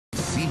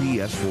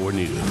CBS 4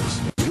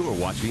 News. You're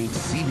watching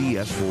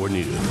CBS 4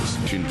 News.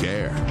 Patient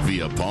care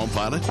via Palm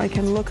Pilot. I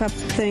can look up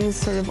things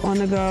sort of on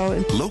the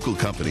go. Local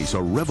companies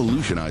are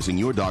revolutionizing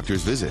your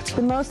doctor's visits.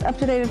 The most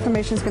up-to-date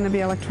information is going to be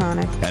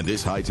electronic. And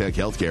this high-tech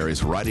healthcare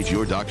is right at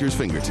your doctor's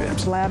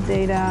fingertips. Lab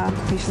data,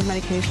 patient's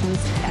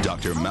medications.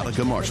 Dr.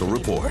 Malika Marshall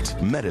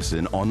Report.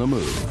 Medicine on the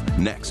move.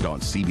 Next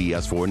on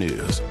CBS 4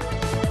 News.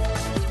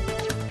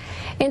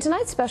 In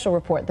tonight's special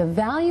report, the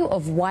value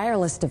of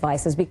wireless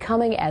devices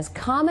becoming as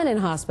common in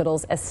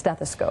hospitals as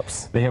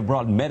stethoscopes. They have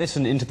brought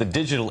medicine into the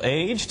digital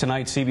age.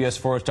 Tonight,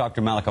 CBS 4's Dr.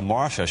 Malika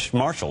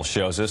Marshall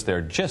shows us they're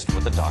just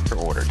what the doctor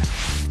ordered.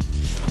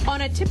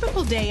 On a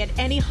typical day at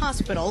any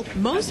hospital,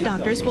 most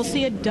doctors will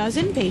see a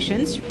dozen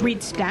patients,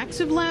 read stacks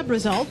of lab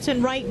results,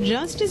 and write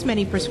just as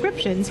many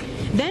prescriptions,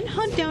 then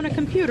hunt down a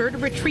computer to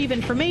retrieve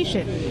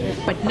information.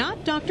 But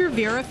not Dr.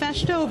 Vera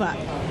Fajtova.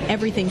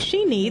 Everything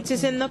she needs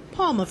is in the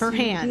palm of her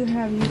hand. You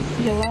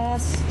have your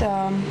last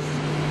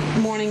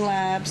morning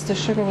labs. The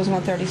sugar was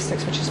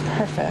 136, which is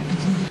perfect.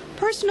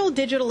 Personal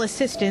digital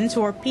assistants,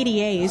 or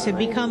PDAs, have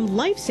become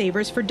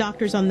lifesavers for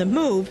doctors on the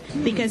move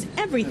because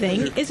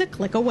everything is a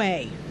click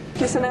away.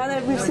 Okay, so now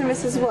that we've seen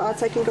Mrs.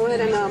 Watts, I can go ahead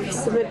and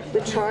submit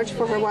the charge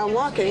for her while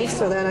walking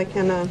so that I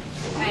can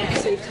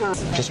save time.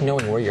 Just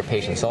knowing where your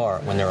patients are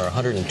when there are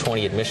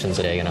 120 admissions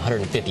a day and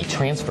 150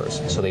 transfers,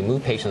 so they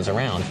move patients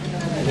around,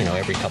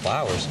 every couple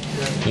hours,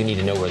 you need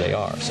to know where they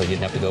are, so you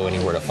didn't have to go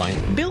anywhere to find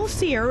them. Bill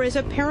Sear is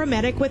a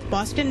paramedic with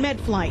Boston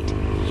MedFlight.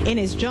 In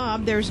his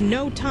job, there's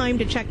no time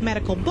to check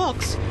medical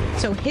books,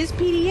 so his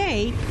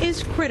PDA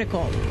is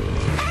critical.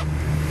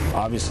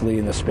 Obviously,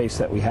 in the space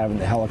that we have in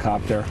the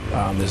helicopter,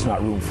 there's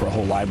not room for a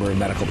whole library of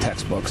medical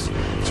textbooks.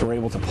 So we're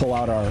able to pull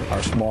out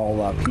our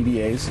small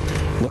PDAs,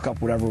 look up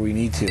whatever we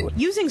need to.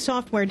 Using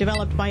software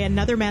developed by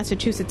another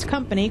Massachusetts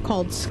company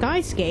called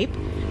Skyscape,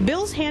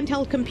 Bill's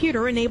handheld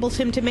computer enables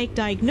him to make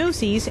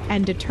diagnoses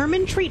and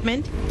determine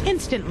treatment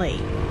instantly.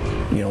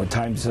 In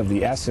times of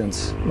the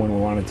essence, when we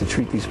wanted to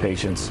treat these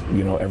patients,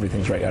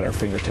 everything's right at our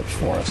fingertips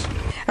for us.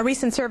 A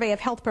recent survey of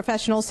health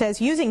professionals says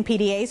using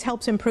PDAs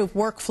helps improve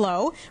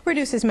workflow,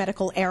 reduces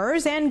medical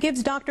errors, and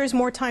gives doctors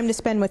more time to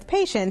spend with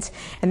patients.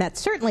 And that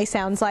certainly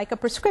sounds like a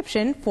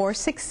prescription for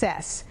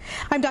success.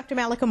 I'm Dr.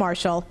 Malika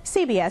Marshall,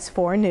 CBS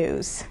 4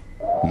 News.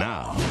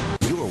 Now,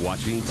 you're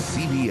watching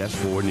CBS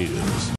 4 News.